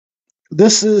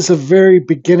This is a very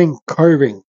beginning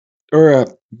carving or a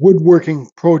woodworking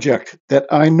project that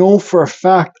I know for a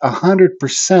fact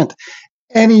 100%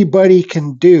 anybody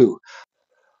can do.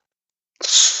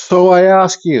 So I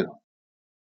ask you,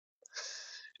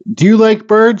 do you like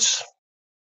birds?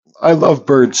 I love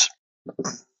birds.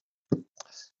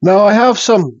 Now I have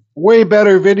some way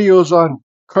better videos on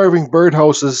carving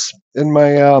birdhouses in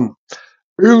my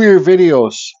earlier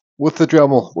videos with the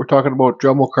Dremel. We're talking about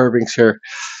Dremel carvings here.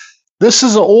 This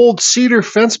is an old cedar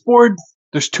fence board.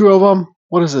 There's two of them.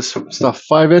 What is this stuff?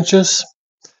 5 inches.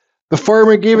 The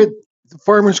farmer gave it. The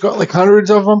farmer's got like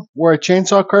hundreds of them where I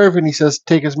chainsaw carve, and he says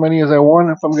take as many as I want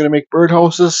if I'm going to make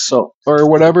birdhouses, so or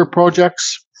whatever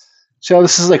projects. So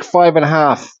this is like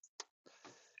 5.5.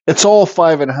 It's all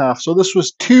 5.5. So this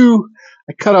was two.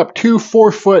 I cut up two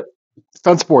 4-foot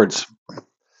fence boards.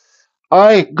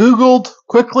 I googled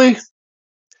quickly.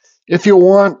 If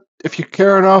you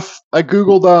care enough, I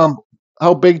googled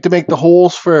how big to make the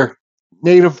holes for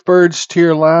native birds to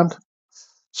your land.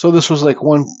 So this was like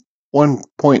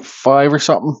 1.5 or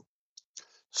something.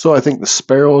 So I think the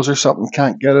sparrows or something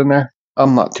can't get in there.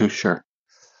 I'm not too sure.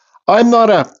 I'm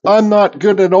not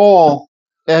good at all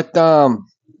at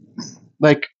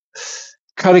like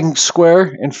cutting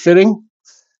square and fitting.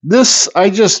 This I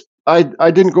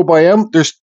didn't go by them.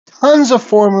 There's tons of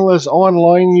formulas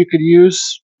online you could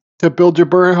use to build your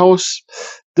birdhouse.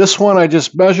 This one I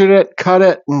just measured it, cut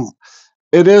it, and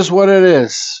it is what it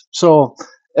is. So,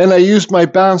 and I used my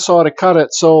bandsaw to cut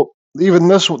it. So even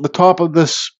this, the top of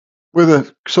this,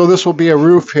 so this will be a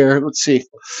roof here. Let's see,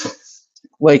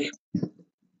 like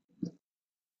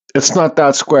it's not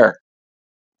that square.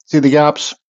 See the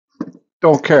gaps?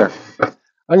 Don't care.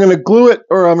 I'm going to glue it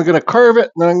or I'm going to carve it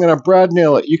and then I'm going to brad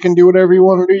nail it. You can do whatever you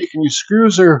want to do. You can use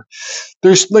screws or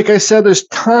like I said, there's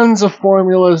tons of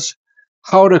formulas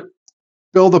how to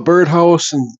build a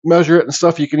birdhouse and measure it and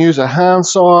stuff. You can use a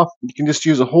handsaw. You can just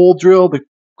use a hole drill to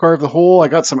carve the hole. I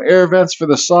got some air vents for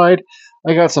the side.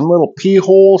 I got some little pea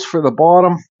holes for the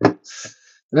bottom.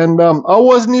 And I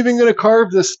wasn't even going to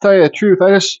carve this, to tell you the truth.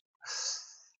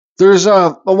 There's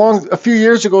a few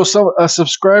years ago, a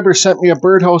subscriber sent me a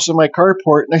birdhouse in my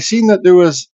carport, and I seen that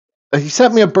he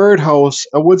sent me a birdhouse,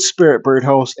 a wood spirit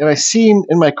birdhouse, and I seen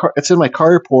it's in my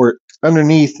carport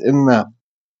underneath in the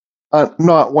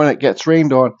not when it gets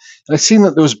rained on. And I seen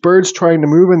that there was birds trying to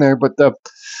move in there, but the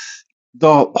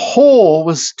hole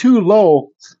was too low.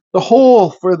 The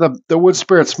hole for the wood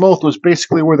spirit's mouth was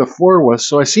basically where the floor was.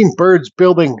 So I seen birds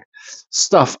building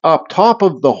stuff up top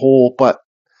of the hole, but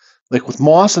like with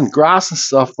moss and grass and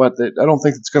stuff, but I don't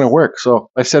think it's going to work. So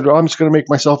I said, well, I'm just going to make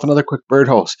myself another quick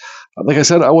birdhouse. Like I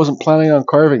said, I wasn't planning on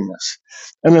carving this.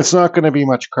 And it's not going to be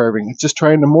much carving. It's just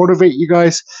trying to motivate you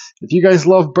guys. If you guys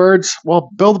love birds,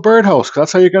 well, build a birdhouse.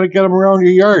 That's how you got to get them around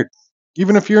your yard.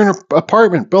 Even if you're in an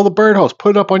apartment, build a birdhouse.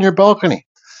 Put it up on your balcony.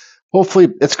 Hopefully,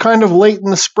 it's kind of late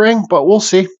in the spring, but we'll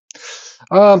see.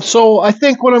 So I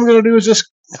think what I'm going to do is just,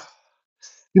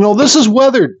 this is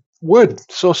weathered wood.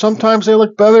 So sometimes they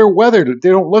look better weathered. They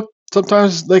don't look,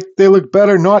 sometimes like they look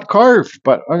better not carved,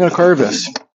 but I'm going to carve this.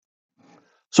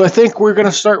 So I think we're going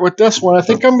to start with this one. I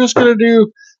think I'm going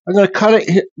to cut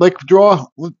it, let's draw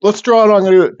it. I'm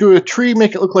going to do a tree,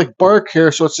 make it look like bark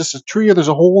here. So it's just a tree, there's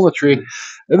a hole in the tree.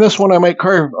 And this one I might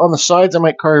carve, on the sides I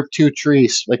might carve two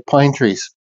trees, like pine trees.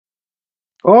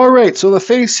 All right, so the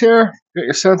face here, get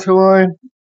your center line.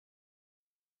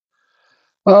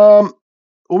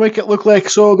 We'll make it look like,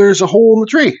 so there's a hole in the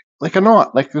tree, like a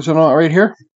knot, like there's a knot right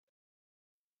here.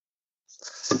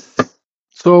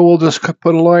 So we'll just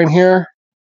put a line here.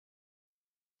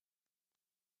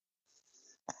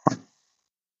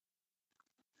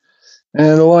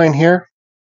 And a line here.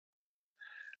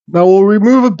 Now we'll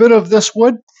remove a bit of this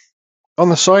wood on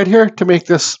the side here to make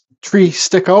this tree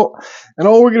stick out. And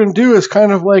all we're going to do is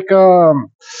kind of like, you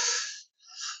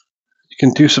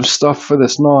can do some stuff for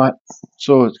this knot.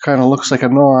 So it kind of looks like a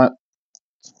knot.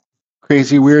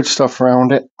 Crazy weird stuff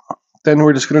around it. Then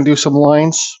we're just going to do some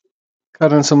lines.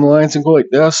 Cut in some lines and go like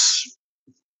this.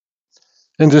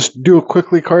 And just do a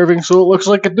quickly carving so it looks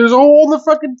like there's a hole in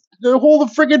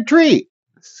the friggin' tree.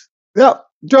 Yep,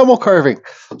 Dremel carving.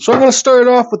 So I'm going to start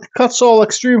off with the Kutzall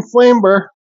Extreme Flame Burr.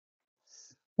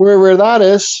 Wherever that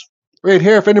is, right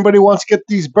here, if anybody wants to get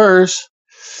these burrs,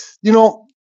 if you're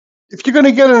going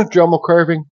to get into Dremel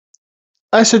carving,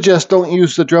 I suggest don't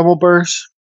use the Dremel burrs.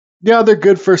 Yeah, they're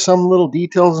good for some little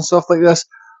details and stuff like this,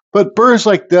 but burrs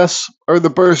like this are the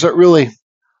burrs that really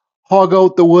hog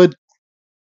out the wood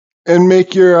and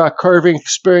make your carving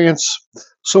experience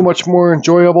so much more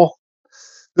enjoyable.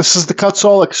 This is the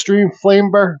Kutzall Extreme Flame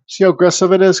Burr. See how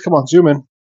aggressive it is? Come on, zoom in.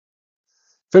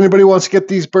 If anybody wants to get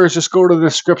these birds, just go to the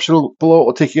description below. It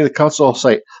will take you to the council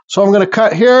site. So I'm going to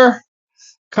cut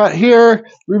here,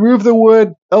 remove the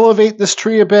wood, elevate this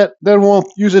tree a bit. Then we'll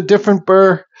use a different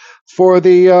burr for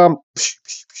the.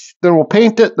 Then we'll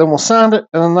paint it. Then we'll sand it,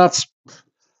 and then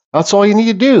that's all you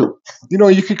need to do. You know,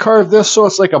 you could carve this so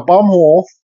it's like a bum hole.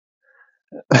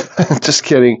 Just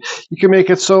kidding. You can make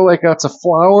it so like that's a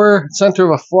flower, center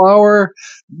of a flower.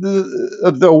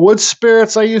 The wood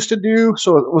spirits I used to do,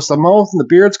 so it was the mouth and the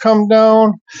beards come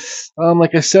down.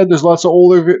 Like I said, there's lots of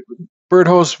older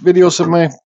Birdhouse videos in my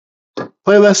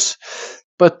playlist.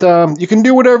 But you can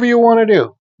do whatever you want to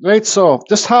do, right? So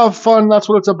just have fun. That's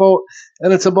what it's about.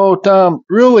 And it's about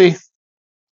really,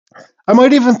 I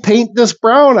might even paint this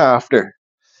brown after.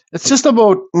 It's just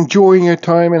about enjoying your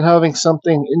time and having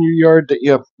something in your yard that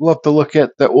you love to look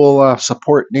at that will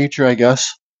support nature, I guess.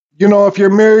 You know, if you're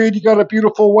married, you got a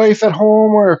beautiful wife at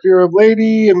home, or if you're a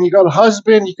lady and you got a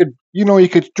husband, you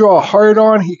could draw a heart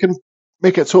on. You can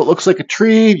make it so it looks like a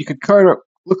tree. You could kind of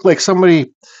look like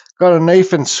somebody got a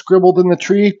knife and scribbled in the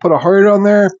tree, put a heart on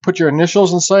there, put your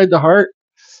initials inside the heart.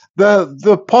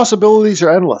 The possibilities are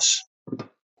endless.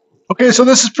 Okay, so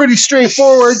this is pretty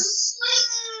straightforward.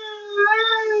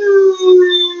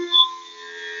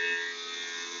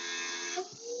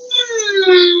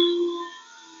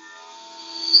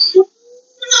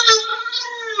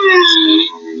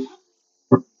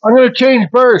 I'm going to change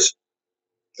burrs.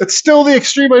 It's still the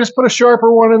extreme. I just put a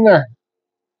sharper one in there.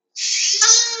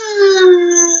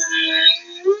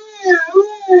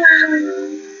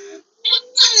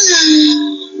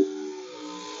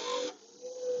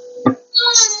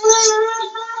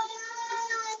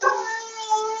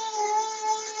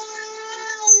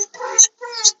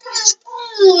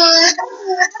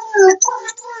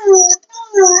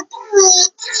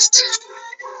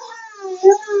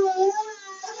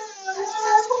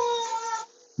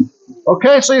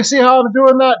 Okay, so you see how I'm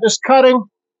doing that? Just cutting,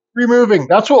 removing.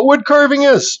 That's what wood carving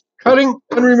is. Cutting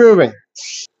and removing.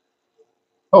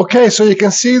 Okay, so you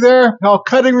can see there how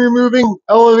cutting, removing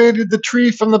elevated the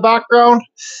tree from the background.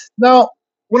 Now,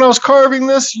 when I was carving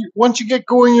this, once you get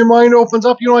going, your mind opens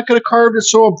up. You know, I could have carved it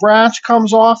so a branch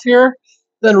comes off here,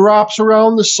 then wraps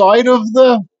around the side of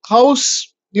the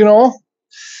house. You know,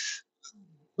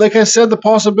 like I said, the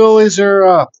possibilities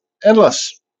are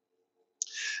endless.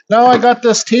 Now I got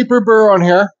this taper burr on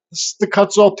here. This is the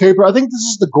Kutzall taper. I think this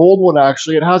is the gold one,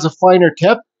 actually. It has a finer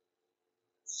tip.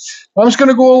 I'm just going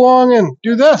to go along and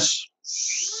do this.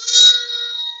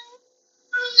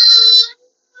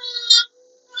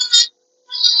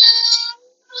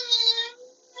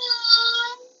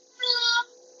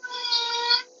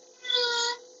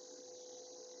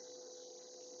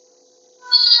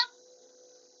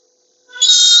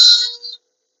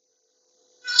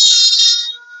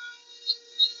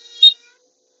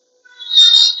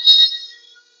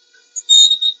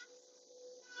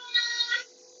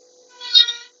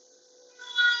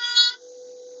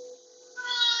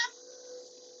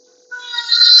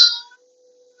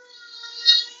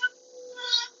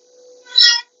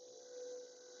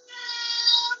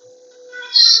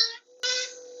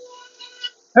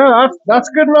 Yeah, that's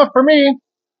good enough for me.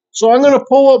 So I'm going to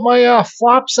pull up my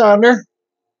flap sander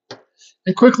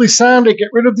and quickly sand it, get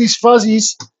rid of these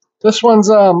fuzzies. This one's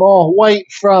all white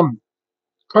from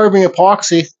carving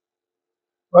epoxy.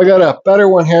 I got a better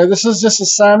one here. This is just a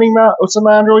sanding mat. What's a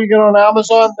mandrel you get on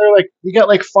Amazon? They're like, you get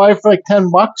like 5 for like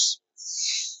 $10.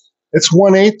 It's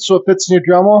 1/8, so it fits in your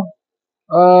Dremel.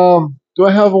 Do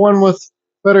I have one with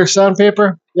better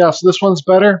sandpaper? Yeah, so this one's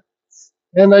better.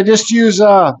 And I just use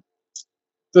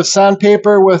the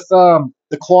sandpaper with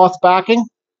the cloth backing,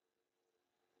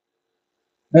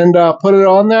 and put it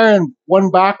on there and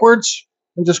one backwards,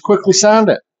 and just quickly sand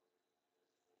it.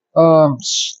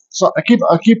 So I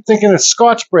keep thinking it's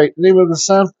Scotch-Brite. The name of the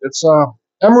sand, it's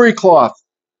emery cloth.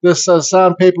 This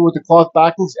sandpaper with the cloth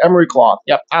backings, emery cloth.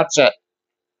 Yep, that's it.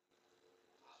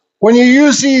 When you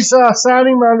use these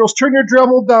sanding mandrels, turn your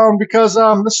Dremel down, because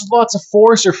this is lots of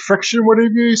force or friction,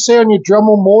 whatever you say, on your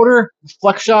Dremel motor,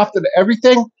 flex shaft and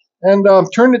everything. And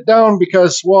turn it down,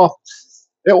 because, well,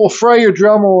 it will fry your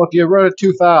Dremel if you run it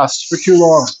too fast for too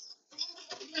long.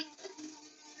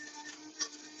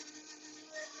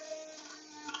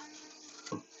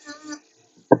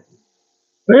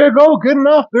 There you go, good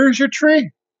enough. There's your tree.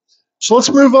 So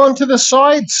let's move on to the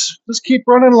sides. Let's keep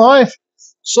running live.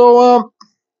 So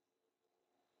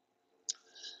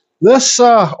this,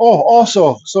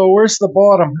 also, so where's the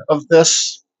bottom of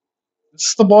this? This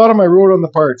is the bottom I wrote on the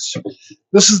parts.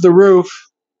 This is the roof.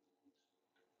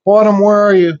 Bottom, where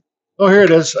are you? Oh, here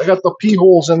it is. I got the P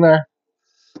holes in there.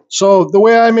 So the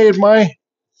way I made my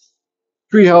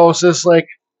tree house is like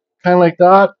kind of like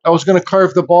that. I was going to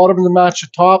carve the bottom to match the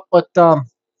top, but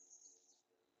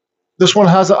this one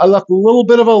has, I left a little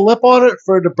bit of a lip on it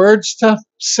for the birds to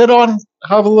sit on,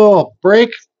 have a little break.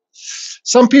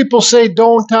 Some people say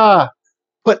don't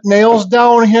put nails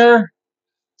down here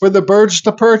for the birds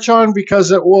to perch on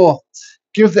because it will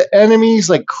give the enemies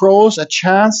like crows a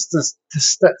chance to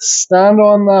stand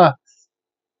on the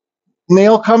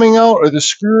nail coming out or the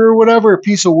screw or whatever, a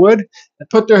piece of wood, and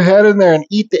put their head in there and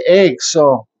eat the eggs.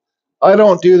 So I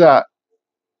don't do that.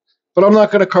 But I'm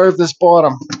not going to carve this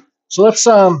bottom. So let's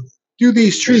do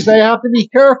these trees. Now you have to be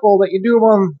careful that you do them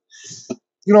on,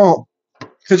 you know,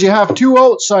 because you have two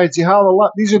outsides. You have a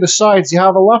left. These are the sides. You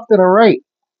have a left and a right.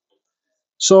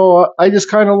 So I just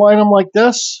kind of line them like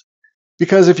this,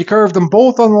 because if you carve them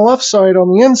both on the left side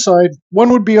on the inside, one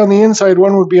would be on the inside,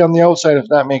 one would be on the outside, if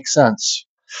that makes sense.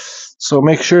 So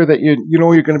make sure that you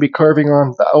know you're going to be carving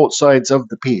on the outsides of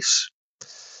the piece.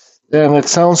 And it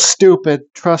sounds stupid,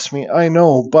 trust me, I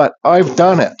know, but I've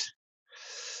done it.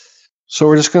 So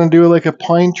we're just going to do like a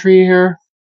pine tree here.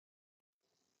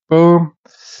 Boom.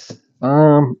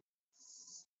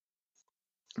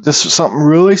 This is something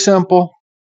really simple.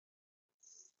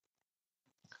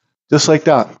 Just like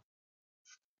that.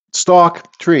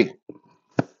 Stalk, tree.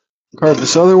 Carve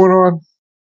this other one on.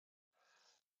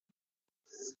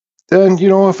 Then, you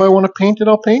know, if I want to paint it,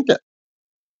 I'll paint it.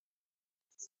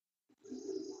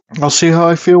 I'll see how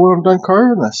I feel when I'm done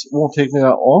carving this. It won't take me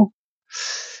that long.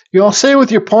 You know, say with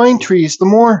your pine trees, the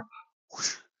more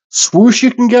swoosh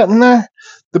you can get in there,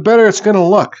 the better it's going to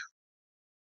look.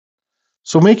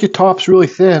 So make your tops really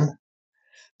thin.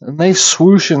 A nice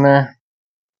swoosh in there.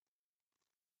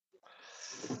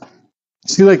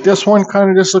 See, like this one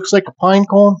kind of just looks like a pine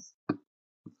cone,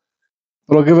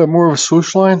 but I'll give it more of a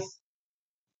swoosh line.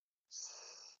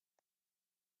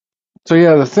 So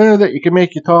yeah, the thinner that you can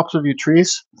make your tops of your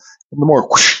trees, and the more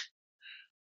whoosh,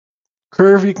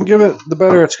 curve you can give it, the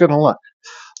better it's going to look.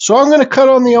 So I'm going to cut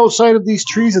on the outside of these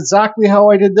trees exactly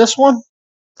how I did this one.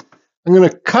 I'm going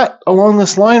to cut along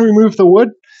this line, remove the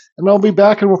wood, and I'll be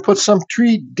back and we'll put some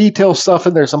tree detail stuff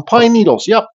in there, some pine needles,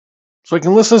 yep. So I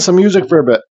can listen to some music for a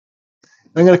bit.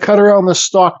 I'm going to cut around this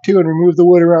stalk too and remove the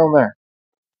wood around there.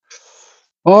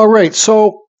 All right,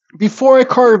 so before I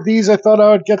carve these, I thought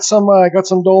I would get some, I got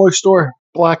some dollar store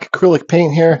black acrylic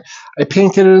paint here. I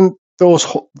painted in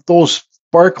those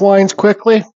bark lines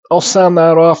quickly. I'll sand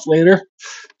that off later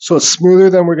so it's smoother.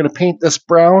 Then we're going to paint this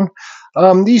brown.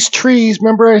 These trees,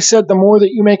 remember I said the more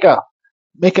that you make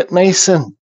it nice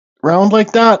and round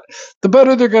like that, the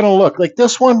better they're going to look. Like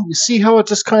this one, you see how it's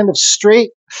just kind of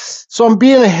straight? So I'm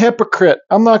being a hypocrite.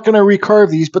 I'm not going to recarve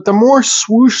these, but the more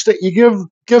swoosh that you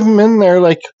give them in there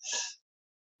like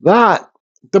that,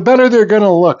 the better they're going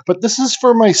to look. But this is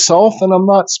for myself, and I'm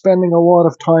not spending a lot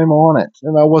of time on it.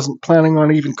 And I wasn't planning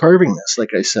on even carving this, like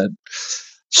I said.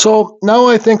 So now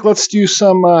I think let's do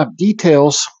some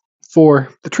details for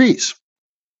the trees.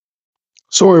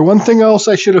 Sorry, one thing else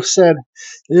I should have said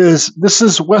is this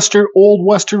is old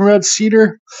Western red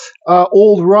cedar,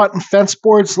 old rotten fence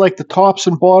boards, like the tops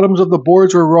and bottoms of the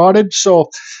boards were rotted. So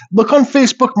look on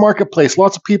Facebook Marketplace.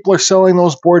 Lots of people are selling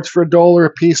those boards for $1 a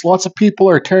piece. Lots of people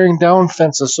are tearing down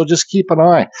fences, so just keep an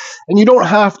eye. And you don't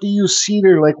have to use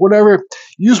cedar, like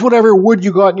use whatever wood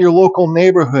you got in your local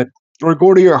neighborhood. Or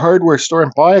go to your hardware store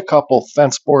and buy a couple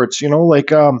fence boards, you know, like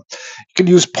you could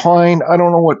use pine. I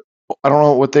don't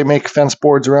know what they make fence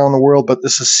boards around the world, but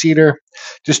this is cedar.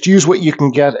 Just use what you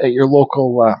can get at your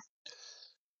local,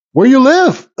 where you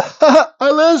live.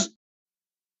 Hi, Liz.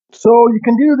 So you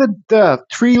can do the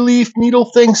tree leaf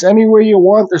needle things anywhere you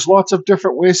want. There's lots of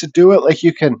different ways to do it. Like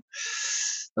you can,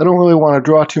 I don't really want to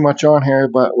draw too much on here,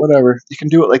 but whatever. You can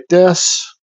do it like this.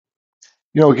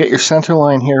 You know, get your center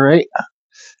line here, right?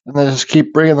 And then just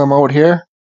keep bringing them out here.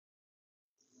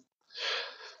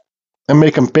 And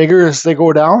make them bigger as they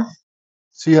go down.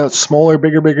 See how it's smaller,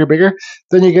 bigger, bigger, bigger.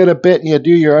 Then you get a bit and you do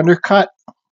your undercut.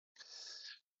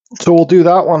 So we'll do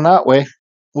that one that way.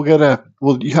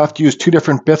 You have to use 2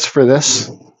 different bits for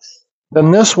this. Then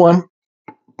this one,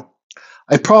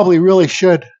 I probably really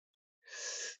should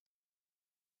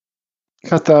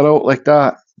cut that out like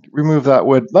that. Remove that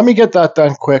wood. Let me get that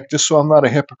done quick, just so I'm not a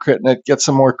hypocrite and get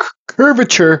some more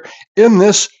curvature in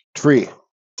this tree.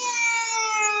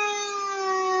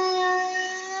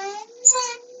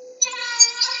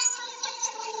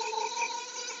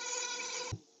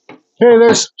 Okay,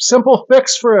 there's simple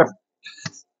fix for a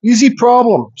easy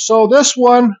problem. So this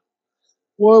one,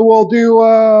 we'll do,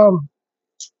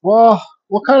 well,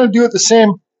 we'll kind of do it the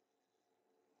same.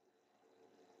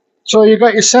 So you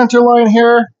got your center line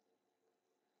here.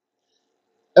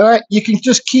 You can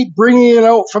just keep bringing it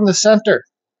out from the center.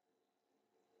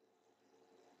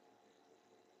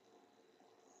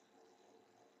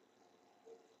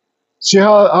 See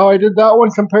how I did that one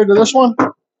compared to this one?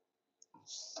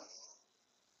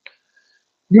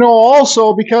 You know,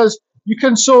 also because you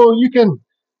can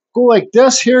go like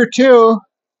this here too.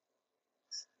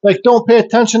 Like don't pay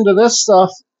attention to this stuff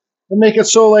and make it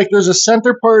so like there's a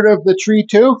center part of the tree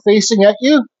too facing at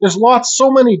you. There's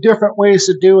so many different ways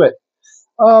to do it.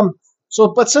 Um,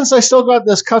 but since I still got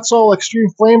this Kutzall Extreme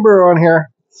Flame Burr on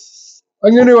here,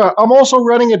 I'm also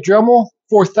running a Dremel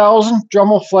 4000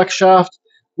 Dremel flex shaft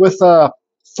with a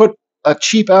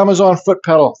cheap Amazon foot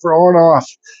pedal for on and off.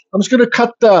 I'm just gonna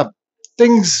cut the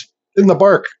things in the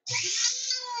bark.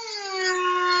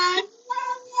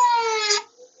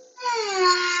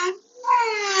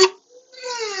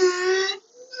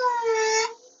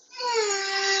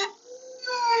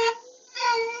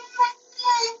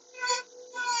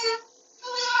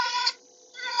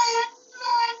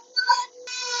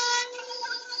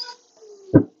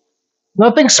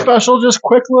 Nothing special, just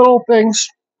quick little things.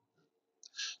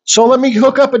 So let me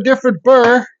hook up a different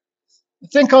burr. I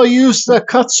think I'll use the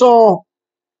Kutzall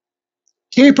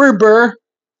taper burr.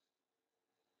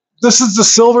 This is the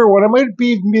silver one. It might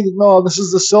be, no, this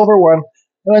is the silver one.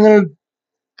 And I'm going to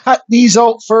cut these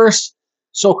out first.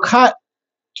 So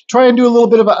try and do a little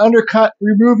bit of an undercut,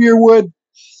 remove your wood,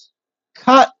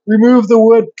 cut, remove the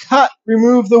wood, cut,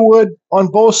 remove the wood on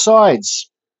both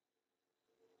sides.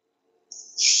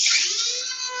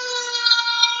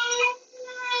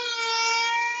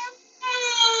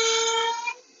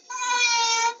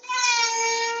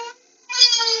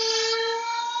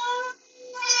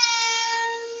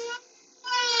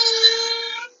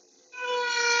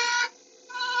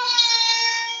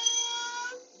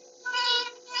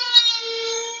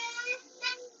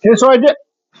 Okay, so I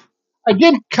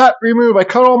did cut, remove. I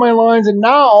cut all my lines, and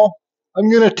now I'm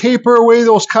going to taper away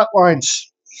those cut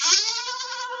lines.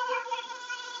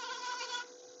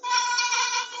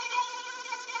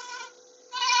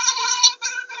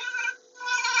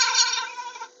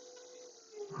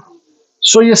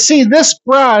 So you see this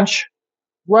branch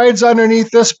rides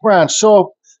underneath this branch.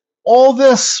 So all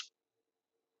this,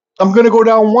 I'm going to go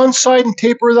down one side and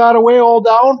taper that away all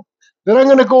down. Then I'm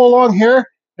going to go along here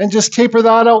and just taper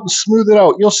that out and smooth it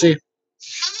out. You'll see.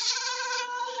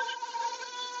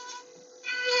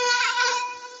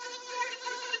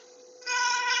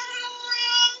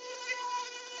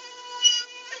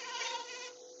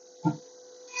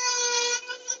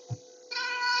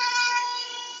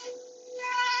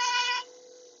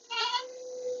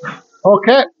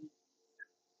 Okay.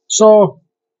 So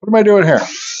what am I doing here?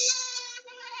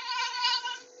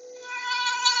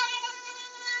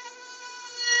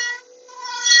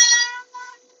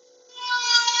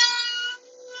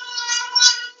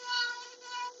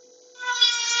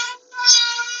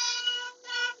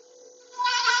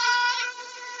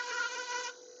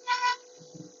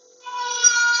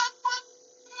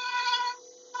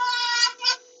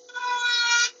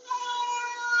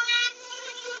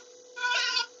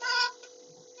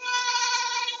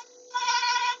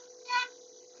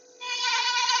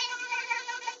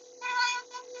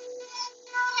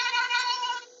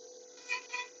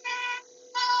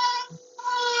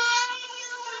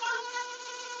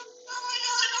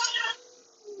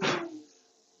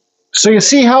 So you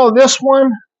see how this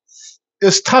one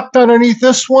is tucked underneath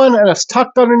this one and it's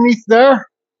tucked underneath there?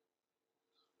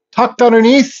 Tucked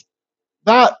underneath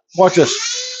that. Watch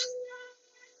this.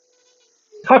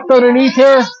 Tucked underneath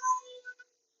here.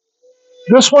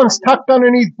 This one's tucked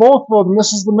underneath both of them.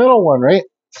 This is the middle one, right?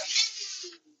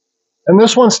 And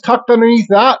this one's tucked underneath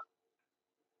that.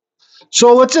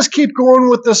 So let's just keep going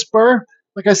with this burr.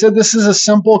 Like I said, this is a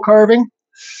simple carving.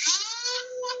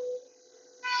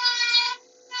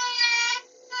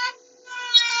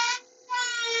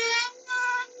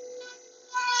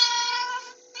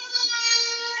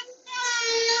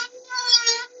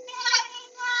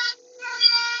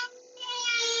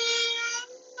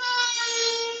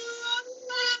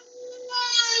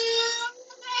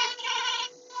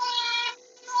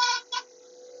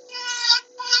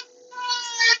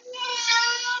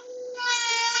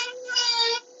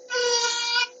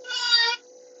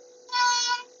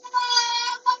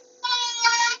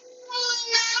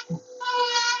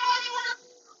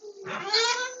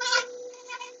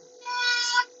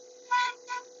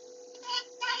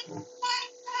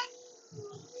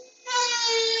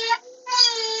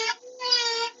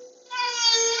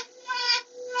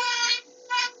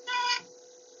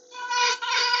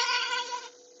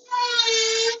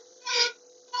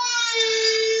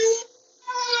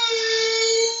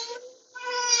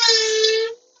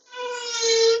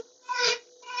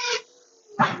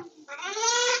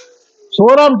 So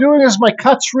what I'm doing is my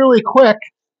cut's really quick.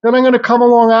 Then I'm going to come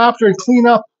along after and clean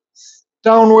up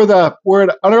down where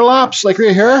it underlaps, like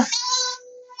right here.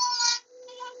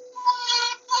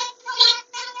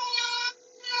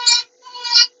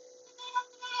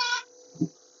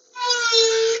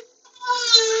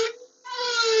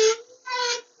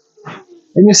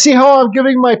 And you see how I'm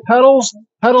giving my petal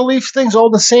leaf things all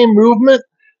the same movement,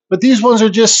 but these ones are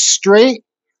just straight.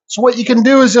 So what you can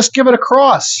do is just give it a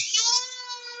cross.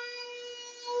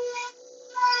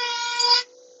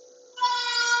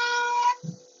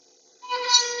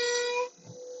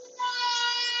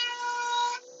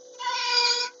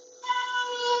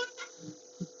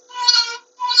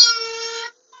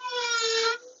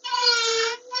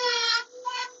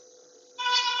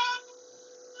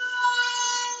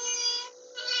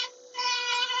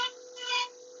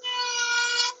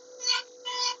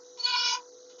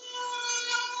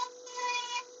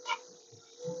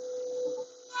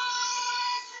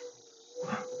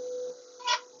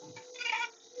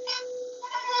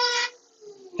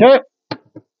 Okay,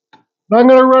 now I'm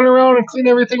going to run around and clean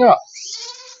everything up.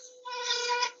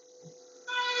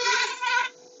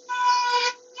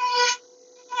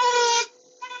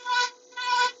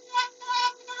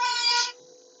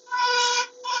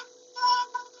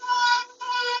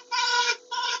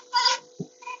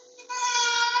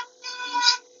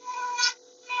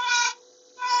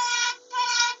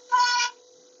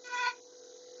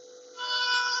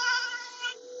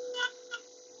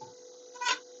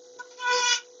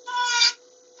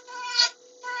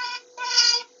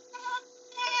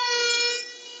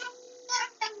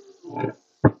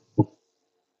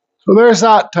 So there's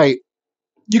that type.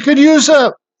 You could use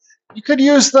the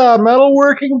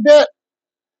metalworking bit.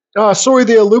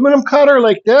 The aluminum cutter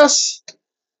like this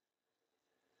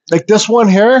one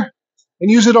here,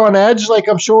 and use it on edge like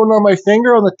I'm showing on my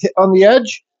finger on the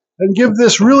edge, and give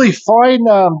this really fine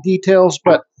details.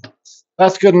 But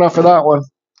that's good enough for that one.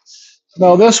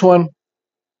 Now this one,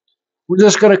 we're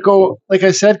just gonna go, like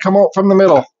I said, come out from the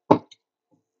middle.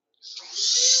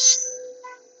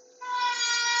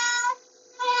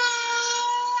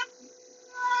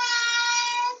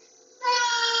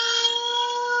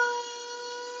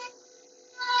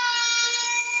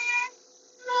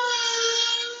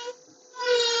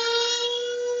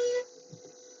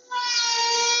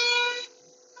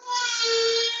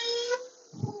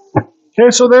 Okay,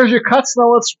 so there's your cuts. Now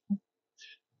let's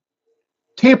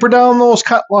taper down those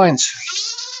cut lines.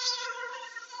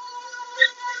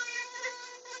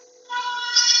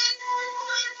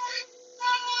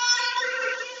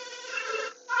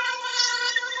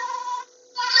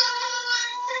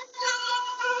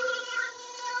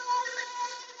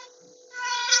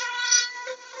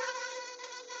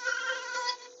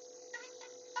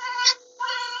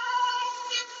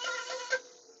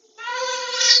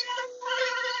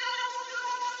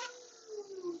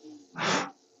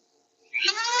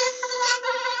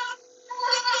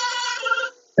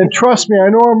 And trust me, I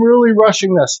know I'm really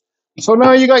rushing this. So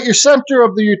now you got your center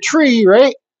of your tree,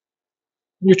 right?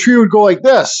 Your tree would go like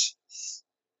this.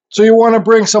 So you want to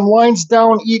bring some lines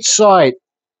down each side,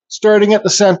 starting at the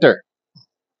center.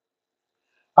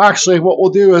 Actually, what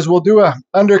we'll do is we'll do an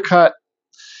undercut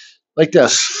like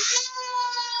this.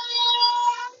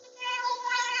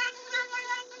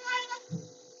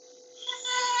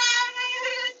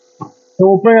 So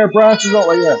we'll bring our branches out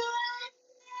like this.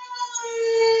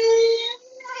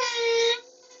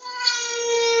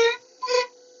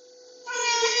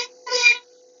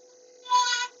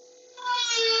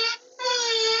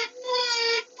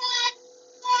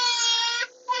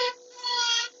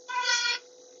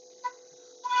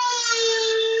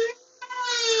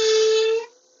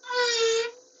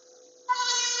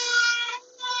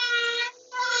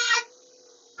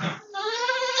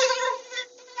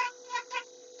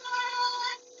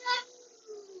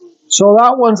 So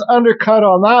that one's undercut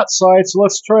on that side, so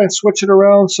let's try and switch it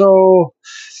around. So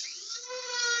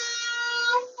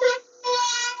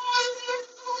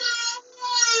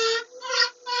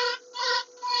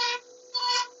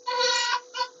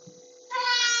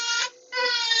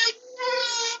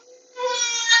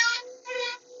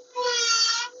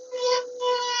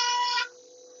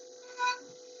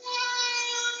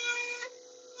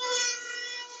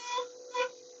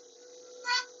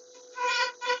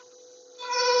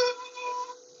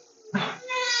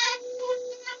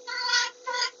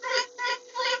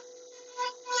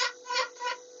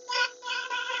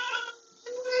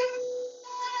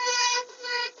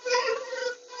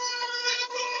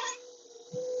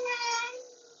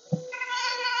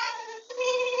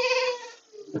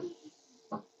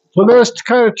there's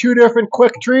kind of two different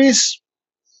quick trees.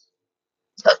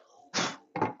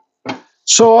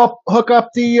 So I'll hook up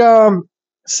the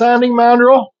sanding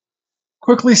mandrel,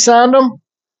 quickly sand them,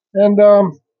 and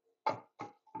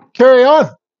carry on.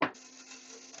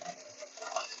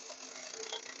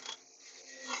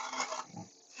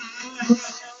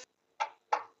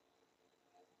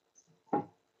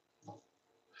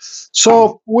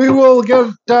 So we will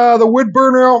get the wood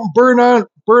burner out and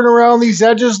burn around these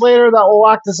edges later. That will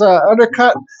act as an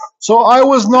undercut. So I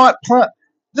was not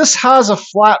this has a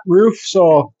flat roof,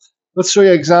 so let's show you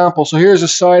an example. So here's the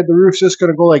side. The roof's just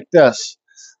going to go like this.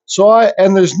 So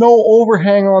and there's no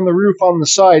overhang on the roof on the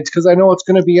sides because I know it's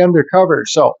going to be undercover.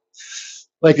 So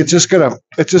like it's just gonna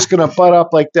butt up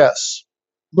like this.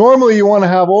 Normally you want to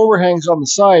have overhangs on the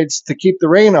sides to keep the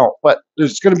rain out, but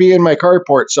it's going to be in my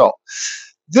carport. So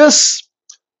this,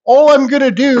 all I'm going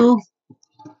to do,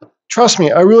 trust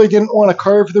me, I really didn't want to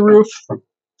carve the roof.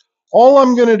 All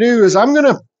I'm going to do is I'm going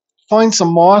to find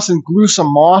some moss and glue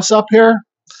some moss up here.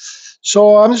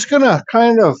 So I'm just going to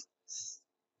kind of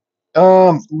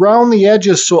round the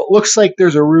edges so it looks like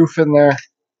there's a roof in there.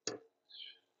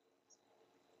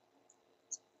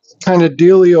 Kind of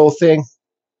dealio thing.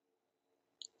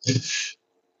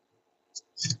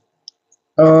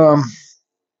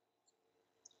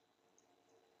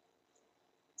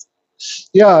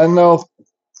 Yeah, and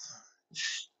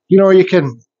you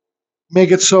can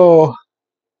make it so,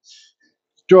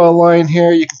 draw a line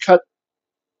here. You can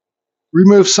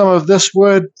remove some of this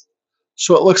wood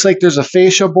so it looks like there's a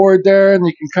fascia board there, and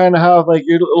you can kind of have like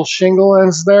your little shingle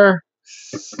ends there.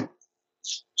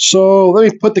 So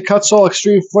let me put the Kutzall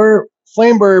Extreme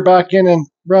Flame Burner back in and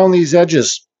round these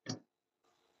edges.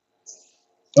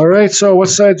 All right, so what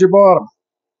side's your bottom?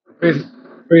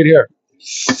 Right here.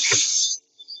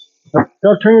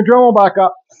 Now turn your Dremel back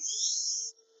up.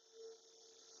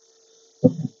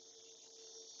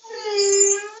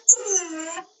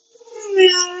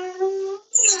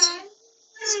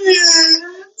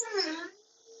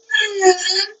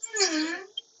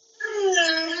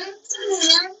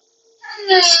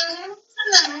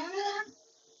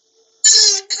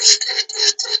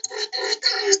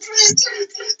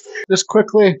 Just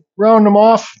quickly round them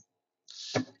off.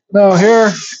 Now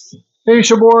here,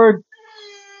 fascia board.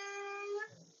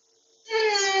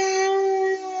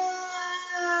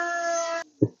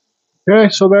 Okay,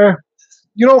 so there.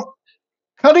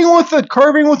 Carving with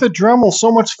a Dremel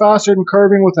so much faster than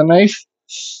carving with a knife.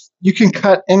 You can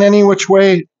cut in any which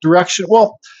way direction.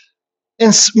 Well,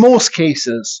 in most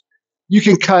cases, you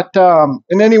can cut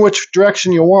in any which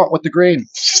direction you want with the grain.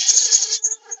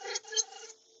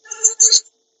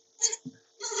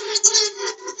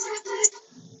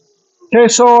 Okay,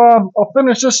 so I'll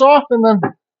finish this off and then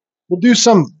we'll do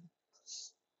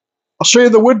I'll show you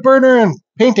the wood burner and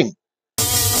painting.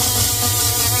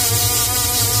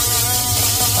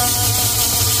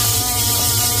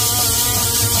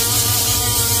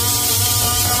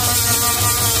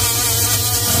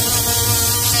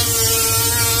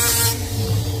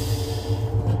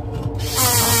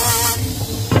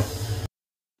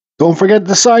 Don't forget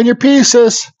to sign your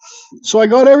pieces. So I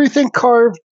got everything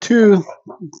carved to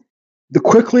the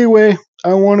quickly way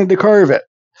I wanted to carve it.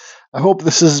 I hope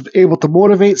this is able to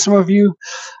motivate some of you.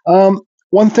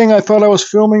 One thing I thought I was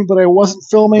filming, but I wasn't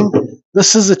filming.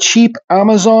 This is a cheap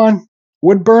Amazon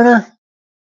wood burner.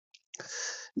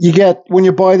 When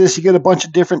you buy this, you get a bunch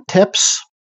of different tips.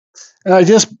 And I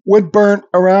just wood burnt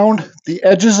around the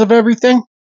edges of everything.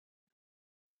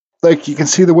 Like you can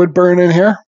see the wood burn in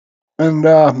here. And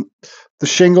the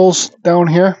shingles down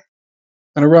here.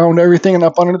 And around everything and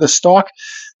up under the stock.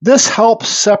 This helps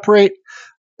separate.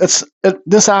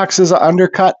 This acts as an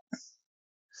undercut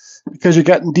because you're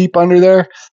getting deep under there.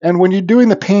 And when you're doing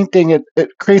the painting, it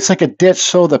creates like a ditch.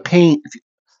 So the paint,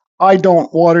 I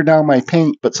don't water down my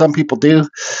paint, but some people do.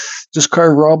 Just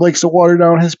Carve Rob likes to water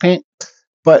down his paint.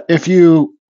 But if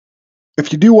you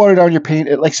do water down your paint,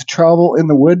 it likes to travel in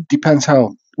the wood. Depends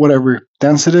how whatever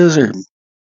dense it is or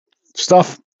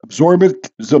stuff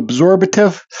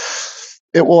absorbative.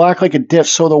 It will act like a ditch,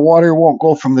 so the water won't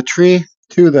go from the tree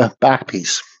to the back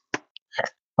piece.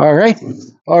 All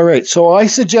right. So I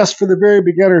suggest for the very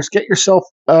beginners, get yourself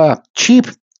a cheap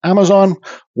Amazon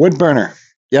wood burner.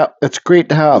 Yep, it's great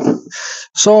to have.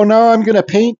 So now I'm going to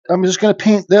paint. I'm just going to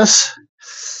paint this.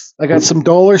 I got some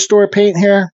dollar store paint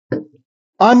here.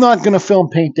 I'm not going to film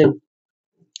painting.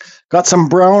 Got some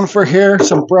brown for here,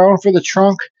 some brown for the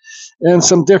trunk, and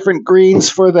some different greens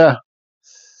for the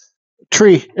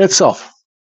tree itself.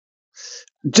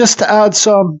 Just to add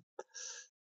some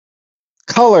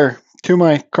color to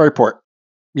my carport.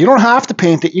 You don't have to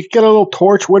paint it. You can get a little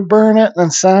torch, wood burn it, and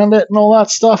then sand it and all that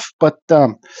stuff. But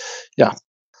yeah.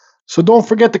 So don't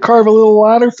forget to carve a little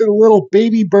ladder for the little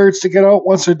baby birds to get out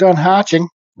once they're done hatching,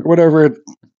 or whatever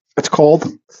it's called.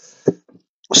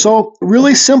 So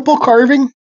really simple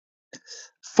carving,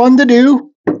 fun to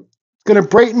do, going to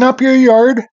brighten up your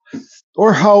yard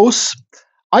or house.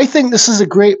 I think this is a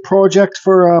great project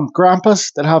for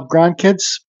grandpas that have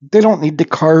grandkids. They don't need to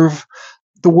carve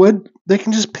the wood. They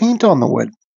can just paint on the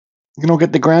wood.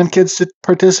 Get the grandkids to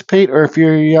participate, or if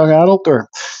you're a young adult, or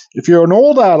if you're an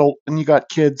old adult and you got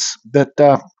kids that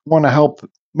want to help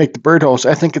make the birdhouse,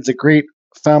 I think it's a great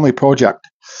family project.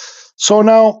 So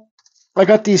now I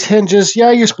got these hinges.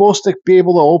 Yeah, you're supposed to be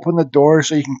able to open the door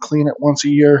so you can clean it once a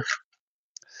year.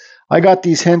 I got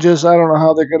these hinges. I don't know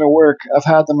how they're going to work. I've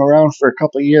had them around for a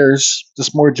couple of years.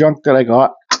 Just more junk that I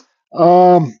got.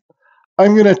 I'm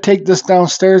going to take this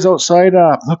downstairs outside,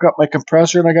 hook up my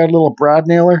compressor, and I got a little brad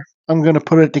nailer. I'm going to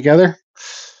put it together,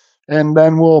 and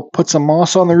then we'll put some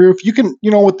moss on the roof. You can,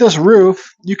 with this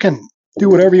roof, you can do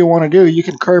whatever you want to do. You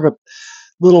can carve a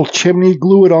little chimney,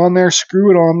 glue it on there,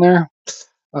 screw it on there,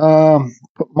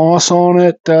 put moss on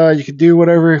it. You can do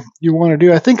whatever you want to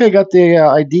do. I think I got the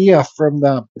idea from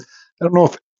I don't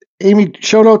know if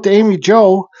shout out to Amy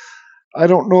Joe. I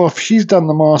don't know if she's done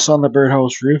the moss on the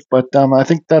birdhouse roof, but I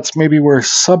think that's maybe where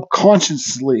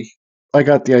subconsciously I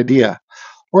got the idea.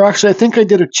 Or actually, I think I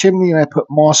did a chimney and I put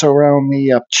moss around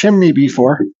the chimney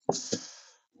before.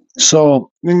 So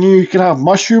then you can have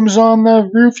mushrooms on the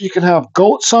roof. You can have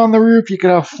goats on the roof. You can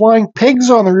have flying pigs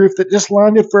on the roof that just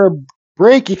landed for a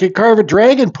break. You could carve a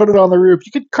dragon, put it on the roof.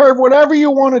 You could carve whatever you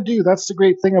want to do. That's the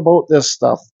great thing about this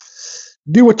stuff.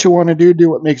 Do what you want to do. Do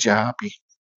what makes you happy.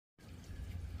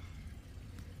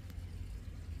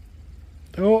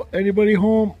 Oh, anybody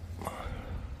home?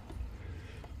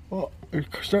 Well, they're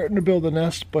starting to build a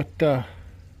nest, but oh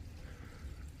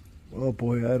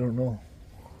boy, I don't know.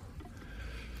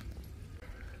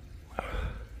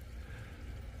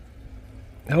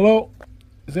 Hello?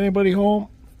 Is anybody home?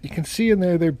 You can see in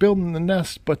there they're building the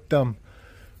nest, but the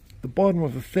bottom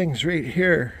of the thing's right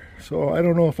here. So I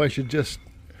don't know if I should just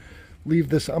leave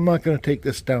this. I'm not going to take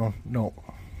this down. No,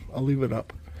 I'll leave it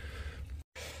up.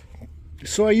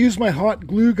 So I use my hot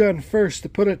glue gun first to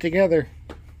put it together.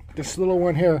 This little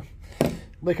one here.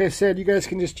 Like I said, you guys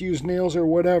can just use nails or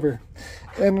whatever.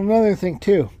 And another thing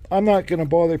too, I'm not going to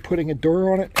bother putting a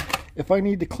door on it. If I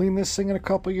need to clean this thing in a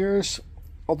couple years,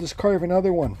 I'll just carve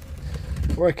another one.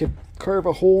 Or I could carve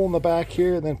a hole in the back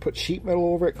here and then put sheet metal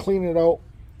over it, clean it out.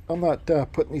 I'm not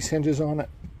putting these hinges on it.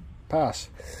 Pass.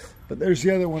 But there's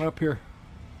the other one up here.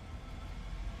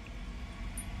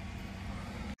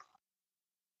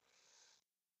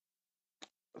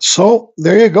 So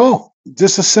there you go.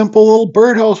 Just a simple little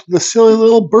birdhouse with a silly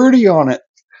little birdie on it.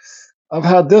 I've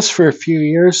had this for a few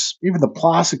years. Even the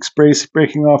plastic spray's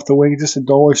breaking off the wing, just a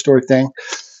dollar store thing.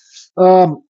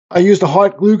 I used a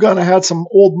hot glue gun. I had some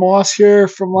old moss here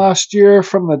from last year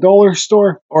from the dollar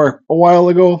store, or a while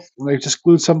ago. I just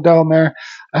glued some down there.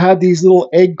 I had these little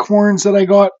acorns that I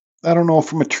got, I don't know,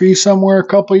 from a tree somewhere a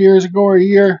couple of years ago or a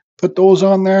year. Put those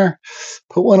on there.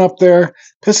 Put one up there.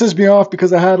 Pisses me off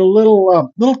because I had a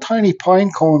little tiny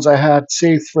pine cones I had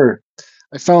saved for.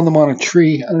 I found them on a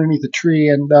tree, underneath a tree,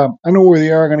 and I know where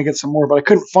they are. I'm going to get some more, but I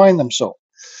couldn't find them. So,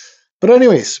 but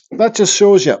anyways, that just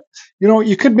shows you.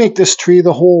 You could make this tree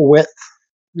the whole width.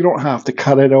 You don't have to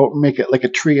cut it out and make it like a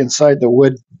tree inside the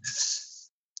wood.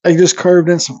 I just carved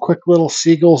in some quick little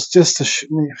seagulls just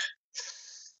to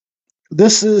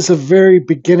This is a very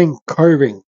beginning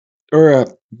carving or a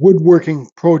woodworking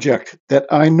project that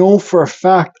I know for a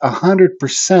fact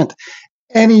 100%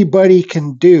 anybody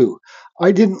can do.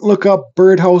 I didn't look up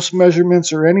birdhouse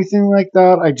measurements or anything like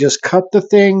that. I just cut the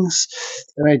things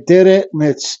and I did it,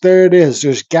 and there it is.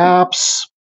 There's gaps.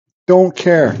 Don't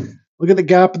care. Look at the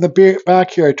gap in the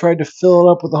back here. I tried to fill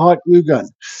it up with a hot glue gun.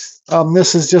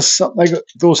 This is just something like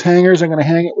those hangers. I'm going to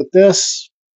hang it with this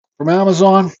from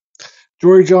Amazon.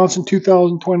 Jory Johnson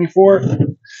 2024.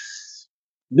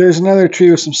 There's another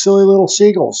tree with some silly little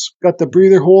seagulls. Got the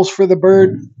breather holes for the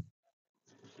bird.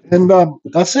 And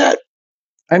that's it.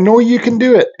 I know you can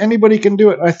do it. Anybody can do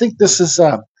it. I think this is,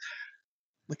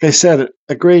 like I said,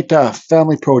 a great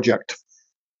family project.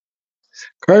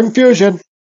 Carve Fusion.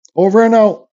 Over and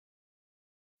out.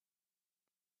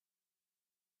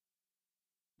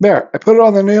 There, I put it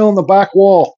on the nail in the back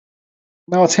wall.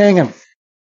 Now it's hanging.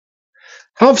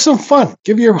 Have some fun.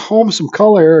 Give your home some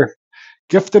color.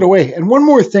 Gift it away. And one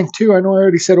more thing, too. I know I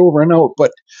already said over and out,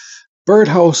 but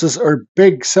birdhouses are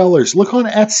big sellers. Look on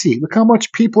Etsy. Look how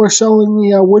much people are selling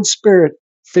the wood spirit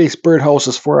face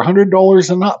birdhouses for $100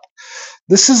 and up.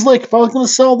 This is like, if I was going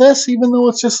to sell this, even though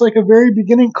it's just like a very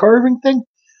beginning carving thing,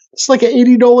 it's like an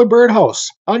 $80 birdhouse.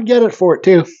 I'd get it for it,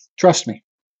 too. Trust me.